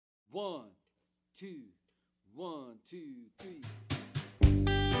One, two, one, two, three.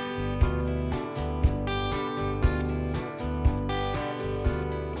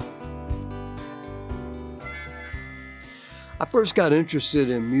 I first got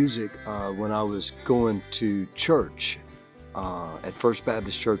interested in music when I was going to church at First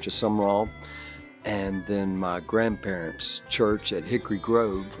Baptist Church of Summerall, and then my grandparents' church at Hickory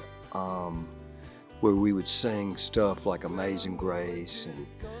Grove, where we would sing stuff like Amazing Grace and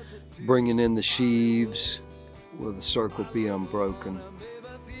Bringing in the Sheaves, Will the Circle Be Unbroken.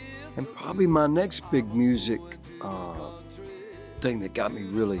 And probably my next big music thing that got me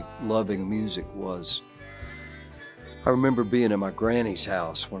really loving music was, I remember being at my granny's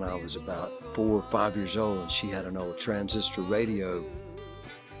house when I was about 4 or 5 years old, and she had an old transistor radio,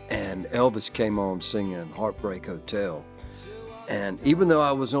 and Elvis came on singing Heartbreak Hotel. And even though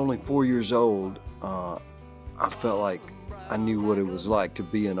I was only 4 years old, I felt like I knew what it was like to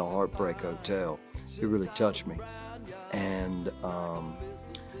be in a heartbreak hotel. It really touched me. And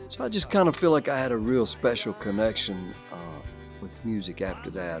so I just kind of feel like I had a real special connection with music after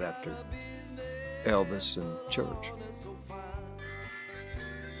that, after Elvis and church.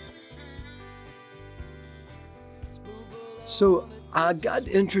 So I got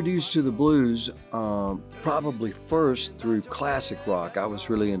introduced to the blues probably first through classic rock. I was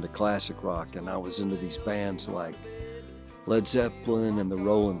really into classic rock, and I was into these bands like Led Zeppelin and the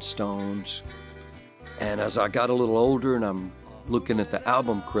Rolling Stones. And as I got a little older and I'm looking at the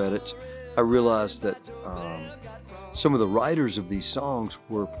album credits, I realized that some of the writers of these songs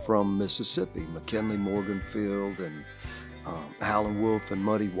were from Mississippi, McKinley Morganfield and Howlin' Wolf and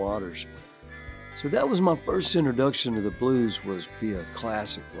Muddy Waters. So that was my first introduction to the blues, was via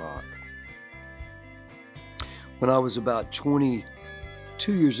classic rock. When I was about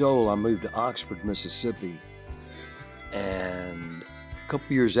 22 years old, I moved to Oxford, Mississippi. And a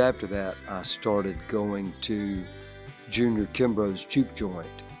couple years after that, I started going to Junior Kimbrough's Juke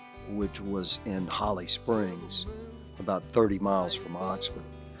Joint, which was in Holly Springs, about 30 miles from Oxford.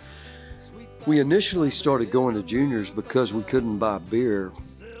 We initially started going to Junior's because we couldn't buy beer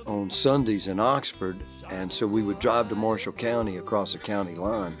on Sundays in Oxford, and so we would drive to Marshall County across the county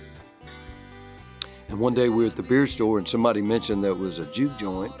line. And one day we were at the beer store and somebody mentioned there was a juke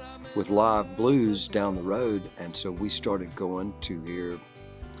joint with live blues down the road, and so we started going to hear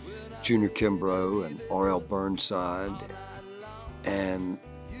Junior Kimbrough and R.L. Burnside, and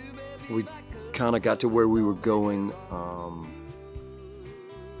we kind of got to where we were going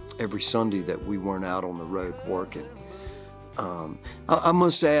every Sunday that we weren't out on the road working. I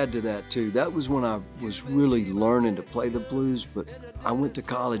must add to that too, that was when I was really learning to play the blues, but I went to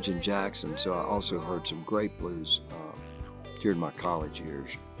college in Jackson, so I also heard some great blues during my college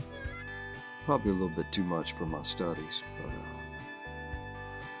years. Probably a little bit too much for my studies,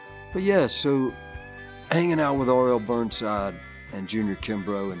 but yeah, so hanging out with R.L. Burnside and Junior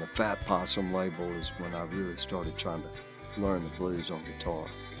Kimbrough and the Fat Possum label is when I really started trying to learn the blues on guitar,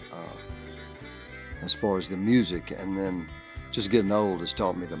 as far as the music. And then just getting old has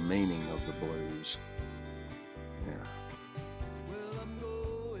taught me the meaning of the blues. Yeah.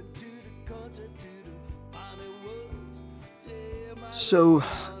 So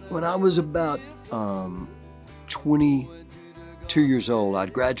when I was about 22 years old,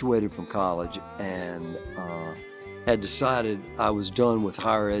 I'd graduated from college and had decided I was done with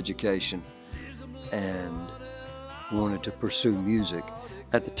higher education and wanted to pursue music.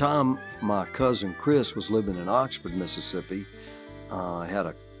 At the time, my cousin Chris was living in Oxford, Mississippi. I had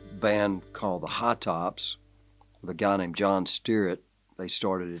a band called the High Tops with a guy named John Steerett. They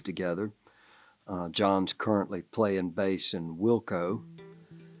started it together. John's currently playing bass in Wilco.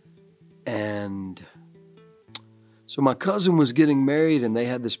 And so my cousin was getting married, and they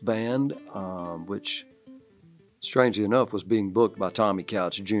had this band, which, strangely enough, was being booked by Tommy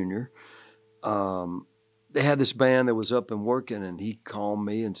Couch Jr. They had this band that was up and working, and he called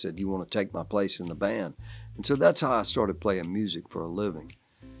me and said, "You want to take my place in the band?" And so that's how I started playing music for a living.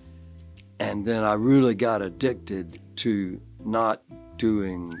 And then I really got addicted to not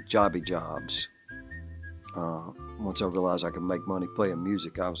doing jobby jobs. Once I realized I could make money playing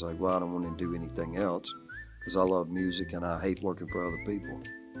music, I was like, well, I don't want to do anything else because I love music and I hate working for other people.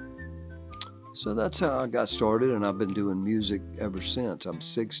 So that's how I got started, and I've been doing music ever since. I'm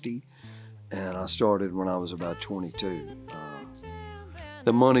 60. And I started when I was about 22.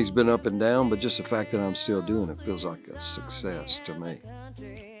 The money's been up and down, but just the fact that I'm still doing it feels like a success to me.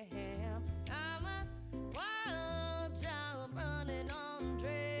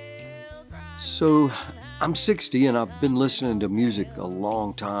 So I'm 60 and I've been listening to music a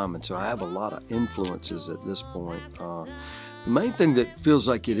long time, and so I have a lot of influences at this point. The main thing that feels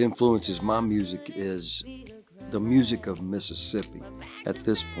like it influences my music is the music of Mississippi at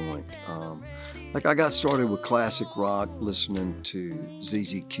this point. Like I got started with classic rock, listening to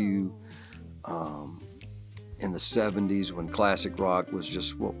ZZQ in the 70s when classic rock was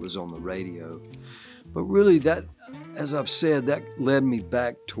just what was on the radio. But really that, as I've said, that led me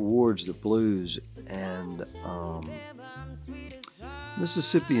back towards the blues, and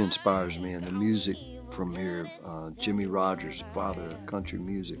Mississippi inspires me, and the music from here, Jimmy Rogers, the father of country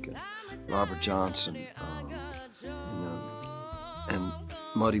music, and Robert Johnson, you know, and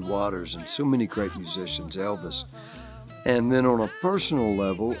Muddy Waters, and so many great musicians, Elvis. And then on a personal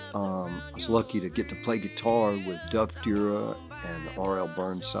level, I was lucky to get to play guitar with Duff Dura and R.L.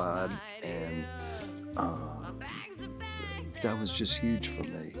 Burnside, and that was just huge for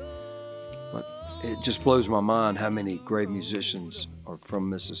me. But it just blows my mind how many great musicians are from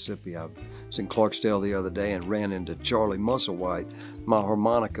Mississippi. I was in Clarksdale the other day and ran into Charlie Musselwhite, my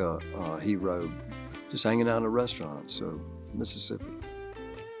harmonica hero, just hanging out in a restaurant. So, Mississippi.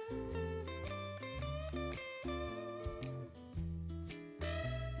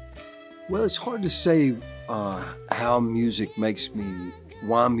 Well, it's hard to say why music makes me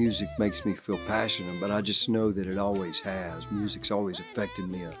feel passionate, but I just know that it always has. Music's always affected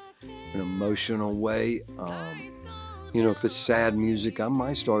me in an emotional way. You know, if it's sad music, I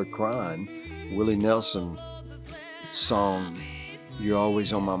might start crying. Willie Nelson song, You're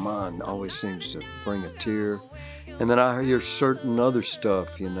Always on My Mind, always seems to bring a tear. And then I hear certain other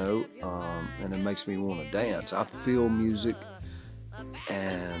stuff, you know, and it makes me want to dance. I feel music,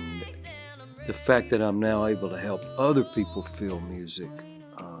 and the fact that I'm now able to help other people feel music,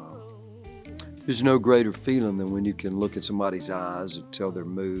 there's no greater feeling than when you can look at somebody's eyes and tell they're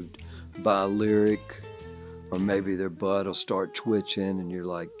moved by a lyric, or maybe their butt will start twitching and you're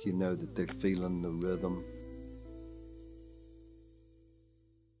like, you know that they're feeling the rhythm.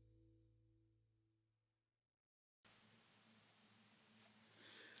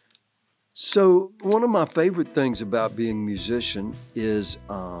 So one of my favorite things about being a musician is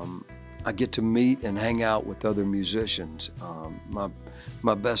I get to meet and hang out with other musicians.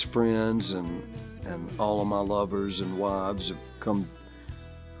 My best friends and all of my lovers and wives have come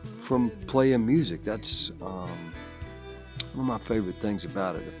from playing music. That's one of my favorite things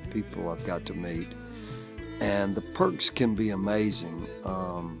about it, the people I've got to meet. And the perks can be amazing.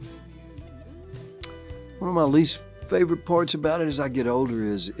 One of my least favorite parts about it as I get older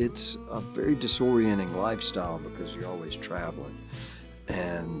is it's a very disorienting lifestyle because you're always traveling.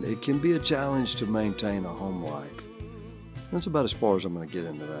 And it can be a challenge to maintain a home life. That's about as far as I'm going to get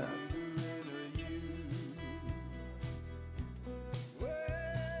into that.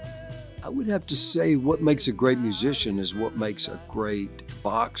 I would have to say what makes a great musician is what makes a great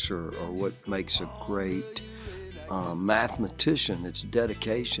boxer, or what makes a great mathematician. It's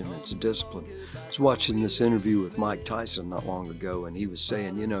dedication, it's discipline. I was watching this interview with Mike Tyson not long ago, and he was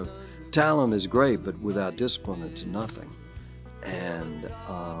saying, you know, talent is great, but without discipline, it's nothing. And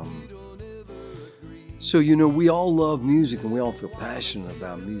so, you know, we all love music and we all feel passionate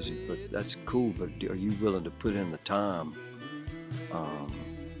about music, but that's cool, but are you willing to put in the time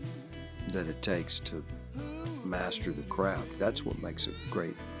that it takes to master the craft? That's what makes a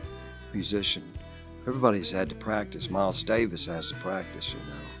great musician. Everybody's had to practice. Miles Davis has to practice, you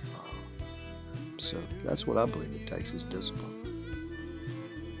know. So that's what I believe it takes, is discipline.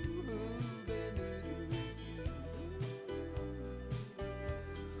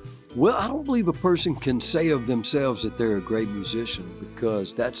 Well, I don't believe a person can say of themselves that they're a great musician,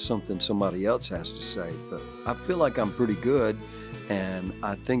 because that's something somebody else has to say. But I feel like I'm pretty good, and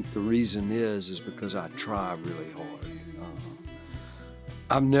I think the reason is because I try really hard.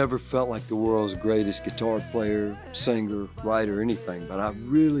 I've never felt like the world's greatest guitar player, singer, writer, anything, but I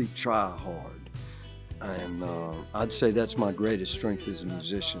really try hard. And I'd say that's my greatest strength as a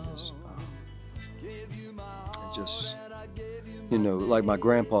musician, is just, you know, like my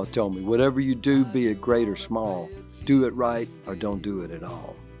grandpa told me, whatever you do, be it great or small, do it right or don't do it at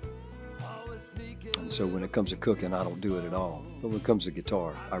all. And so when it comes to cooking, I don't do it at all. But when it comes to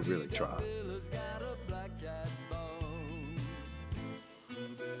guitar, I really try.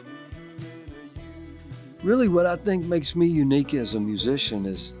 Really, what I think makes me unique as a musician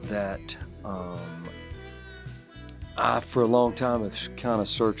is that I, for a long time, have kind of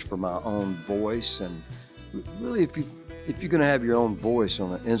searched for my own voice. And really, if you're going to have your own voice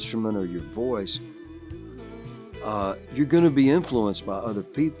on an instrument or your voice, you're going to be influenced by other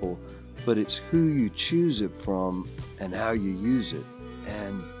people, but it's who you choose it from and how you use it.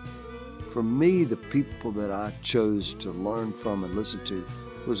 And for me, the people that I chose to learn from and listen to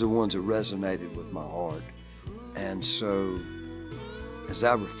was the ones that resonated with my heart. And so as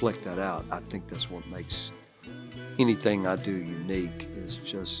I reflect that out, I think that's what makes anything I do unique, is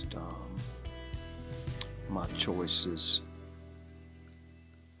just my choices,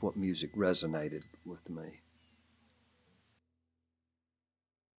 what music resonated with me.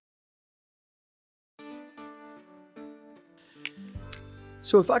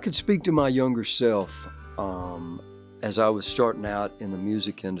 So if I could speak to my younger self as I was starting out in the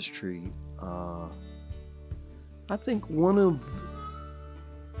music industry, I think one of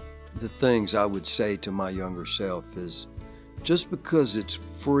the things I would say to my younger self is, just because it's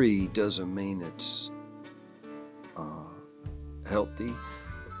free doesn't mean it's healthy.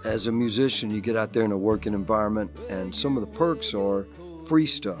 As a musician, you get out there in a working environment, and some of the perks are free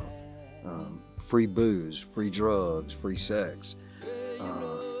stuff, free booze, free drugs, free sex.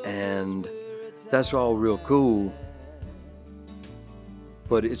 And that's all real cool,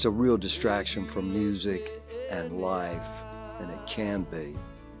 but it's a real distraction from music and life, and it can be.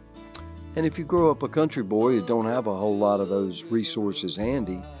 And if you grow up a country boy, you don't have a whole lot of those resources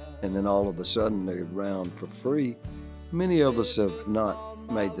handy, and then all of a sudden they're around for free, many of us have not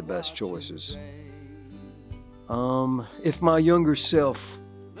made the best choices. If my younger self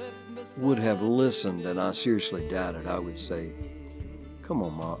would have listened, and I seriously doubt it, I would say, come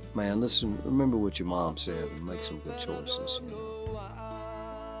on, Mom, man, listen, remember what your mom said and make some good choices. You know?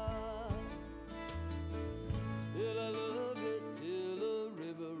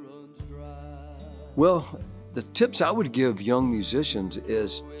 Well, the tips I would give young musicians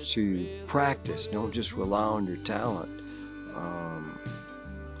is to practice. Don't just rely on your talent.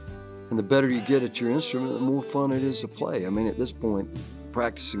 And the better you get at your instrument, the more fun it is to play. I mean, at this point,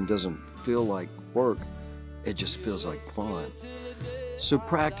 practicing doesn't feel like work. It just feels like fun. So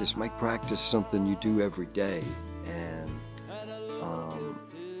practice, make practice something you do every day, and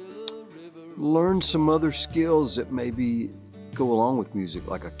learn some other skills that maybe go along with music,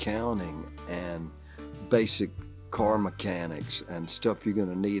 like accounting and basic car mechanics and stuff you're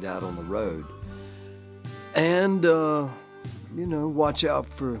gonna need out on the road. And, you know, watch out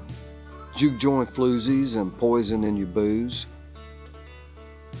for juke joint floozies and poison in your booze.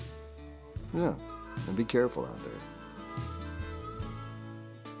 Yeah, and be careful out there.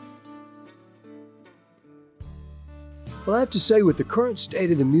 Well, I have to say, with the current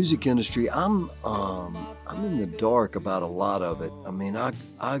state of the music industry, I'm in the dark about a lot of it. I mean,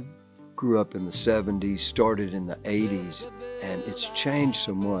 I grew up in the 70s, started in the 80s, and it's changed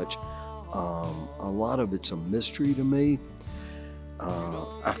so much. A lot of it's a mystery to me.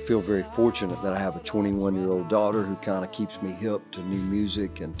 I feel very fortunate that I have a 21-year-old daughter who kind of keeps me hip to new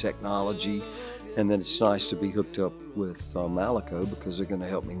music and technology, and then it's nice to be hooked up with Malico, because they're going to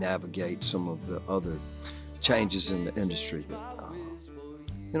help me navigate some of the other changes in the industry. But,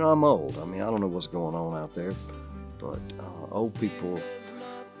 you know, I'm old. I mean, I don't know what's going on out there, but old people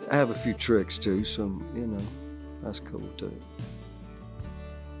have a few tricks too, so, you know, that's cool too.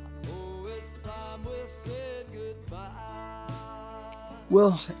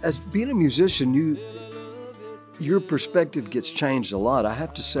 Well, as being a musician, your perspective gets changed a lot. I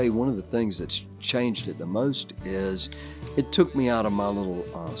have to say, one of the things that's changed it the most is it took me out of my little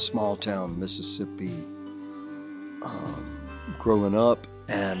small town Mississippi growing up,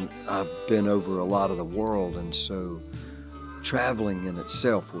 and I've been over a lot of the world, and so traveling in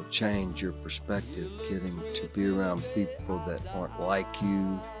itself will change your perspective, getting to be around people that aren't like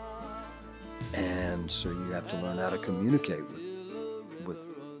you, and so you have to learn how to communicate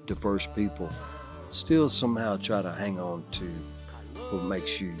with diverse people. Still somehow try to hang on to what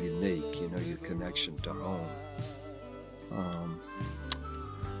makes you unique, you know, your connection to home.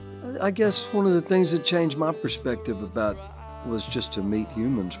 I guess one of the things that changed my perspective about was just to meet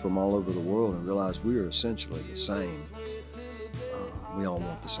humans from all over the world and realize we are essentially the same. We all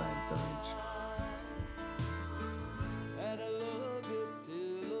want the same things.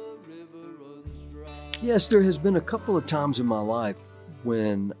 Yes, there has been a couple of times in my life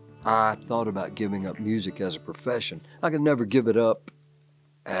when I thought about giving up music as a profession. I could never give it up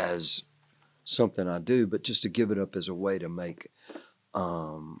as something I do, but just to give it up as a way to make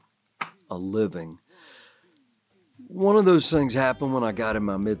a living. One of those things happened when I got in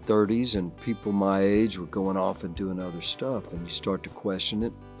my mid-30s, and people my age were going off and doing other stuff, and you start to question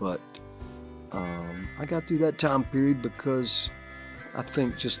it. But I got through that time period because I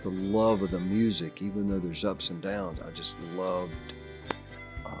think just the love of the music, even though there's ups and downs, I just loved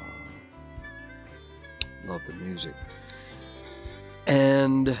the music.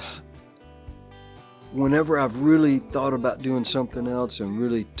 And whenever I've really thought about doing something else and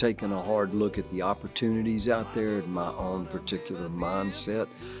really taken a hard look at the opportunities out there in my own particular mindset,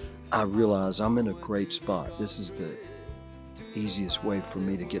 I realize I'm in a great spot. This is the easiest way for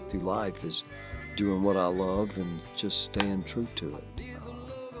me to get through life, is doing what I love and just staying true to it.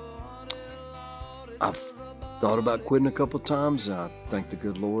 I've thought about quitting a couple times, and I thank the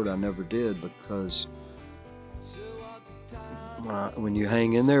good Lord I never did, because when you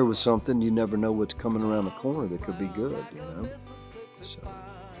hang in there with something, you never know what's coming around the corner that could be good, you know? So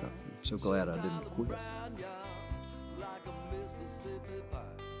I'm so glad I didn't quit.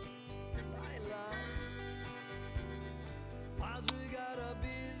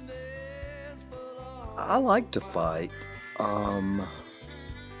 I like to fight for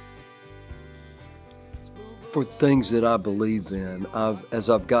things that I believe in. As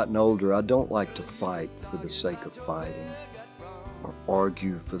I've gotten older, I don't like to fight for the sake of fighting or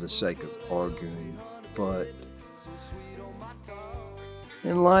argue for the sake of arguing. But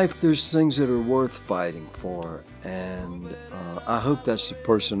in life, there's things that are worth fighting for, and I hope that's the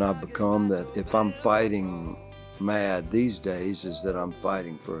person I've become, that if I'm fighting mad these days, is that I'm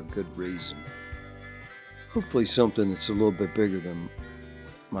fighting for a good reason. Hopefully something that's a little bit bigger than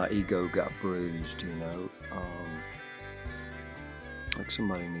my ego got bruised, you know. Like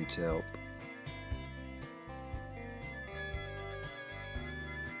somebody needs help.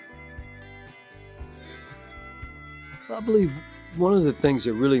 I believe one of the things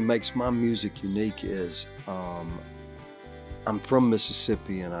that really makes my music unique is I'm from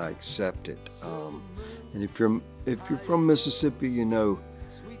Mississippi, and I accept it. And if you're from Mississippi, you know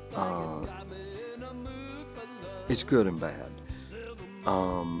it's good and bad.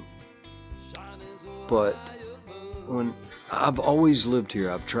 But when I've always lived here,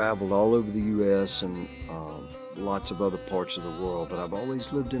 I've traveled all over the U.S. and lots of other parts of the world, but I've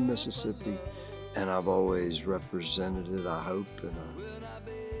always lived in Mississippi, and I've always represented it, I hope, in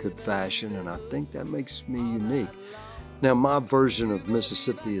a good fashion, and I think that makes me unique. Now, my version of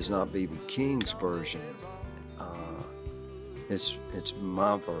Mississippi is not B.B. King's version. It's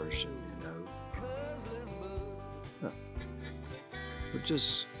my version, you know. But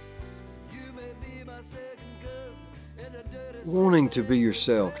just wanting to be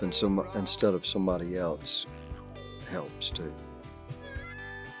yourself instead of somebody else helps too.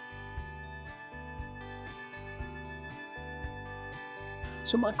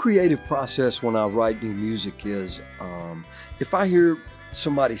 So my creative process when I write new music is, if I hear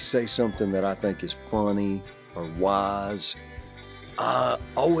somebody say something that I think is funny or wise, I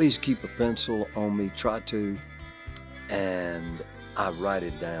always keep a pencil on me, try to, and I write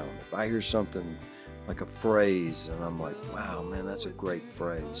it down. If I hear something like a phrase and I'm like, wow, man, that's a great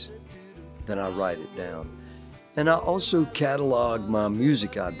phrase, then I write it down. And I also catalog my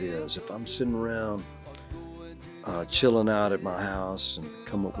music ideas. If I'm sitting around chilling out at my house and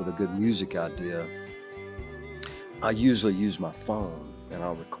come up with a good music idea, I usually use my phone, and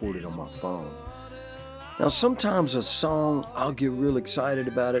I'll record it on my phone. Now, sometimes a song, I'll get real excited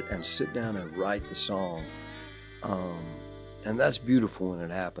about it and sit down and write the song. And that's beautiful when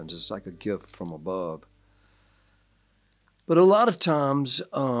it happens. It's like a gift from above. But a lot of times,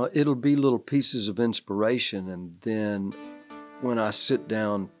 it'll be little pieces of inspiration, and then when I sit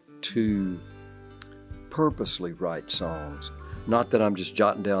down to purposely write songs, not that I'm just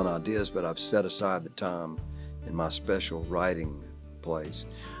jotting down ideas, but I've set aside the time in my special writing place,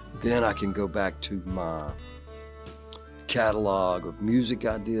 then I can go back to my catalog of music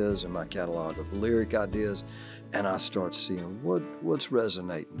ideas and my catalog of lyric ideas, and I start seeing what's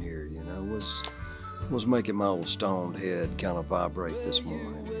resonating here, you know, what's making my old stoned head kind of vibrate this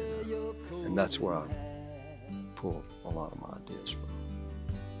morning, you know? And that's where I pull a lot of my ideas from.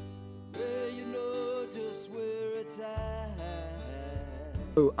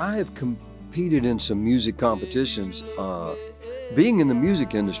 So I have competed in some music competitions. Being in the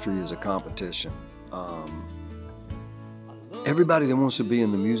music industry is a competition. Everybody that wants to be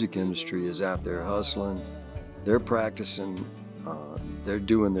in the music industry is out there hustling. They're practicing. They're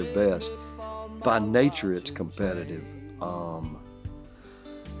doing their best. By nature, it's competitive.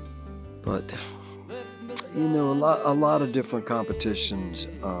 But you know, a lot of different competitions,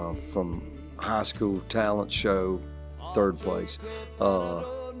 from high school talent show, 3rd place,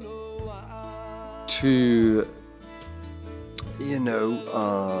 to, you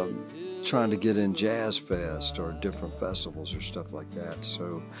know, trying to get in Jazz Fest or different festivals or stuff like that.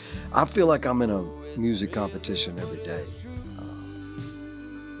 So I feel like I'm in a music competition every day.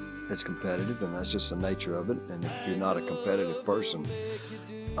 It's competitive, and that's just the nature of it. And if you're not a competitive person,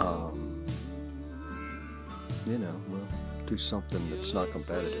 you know, well, do something that's not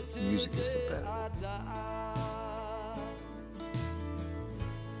competitive. Music is competitive.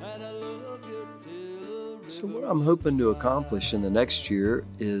 So what I'm hoping to accomplish in the next year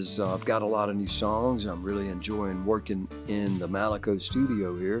is I've got a lot of new songs. I'm really enjoying working in the Malico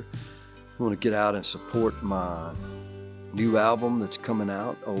studio here. I want to get out and support my new album that's coming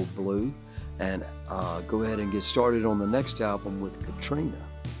out, Old Blue, and go ahead and get started on the next album with Katrina.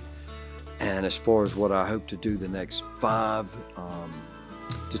 And as far as what I hope to do the next 5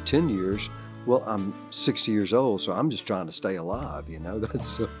 to 10 years, well, I'm 60 years old, so I'm just trying to stay alive, you know.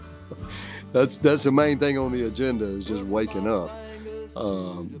 That's the main thing on the agenda, is just waking up.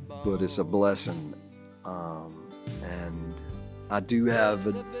 But it's a blessing. And I do have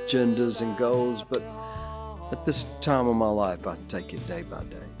agendas and goals, but at this time of my life, I take it day by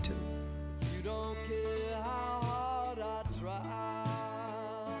day, too.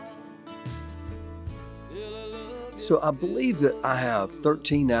 So I believe that I have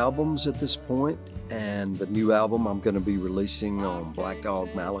 13 albums at this point, and the new album I'm going to be releasing on Black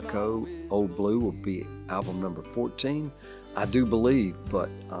Dog Malico, Old Blue, will be album number 14. I do believe, but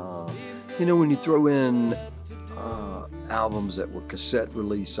you know, when you throw in albums that were cassette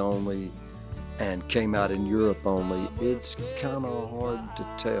release only and came out in Europe only, it's kind of hard to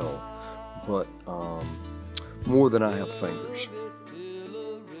tell, but more than I have fingers.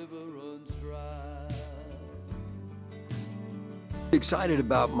 Excited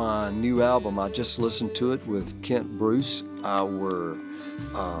about my new album. I just listened to it with Kent Bruce, our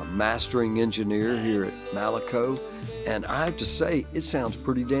mastering engineer here at Malico, and I have to say it sounds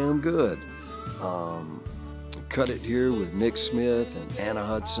pretty damn good. Cut it here with Nick Smith and Anna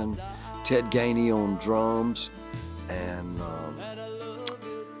Hudson, Ted Gainey on drums, and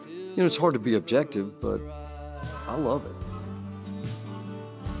you know, it's hard to be objective, but I love it.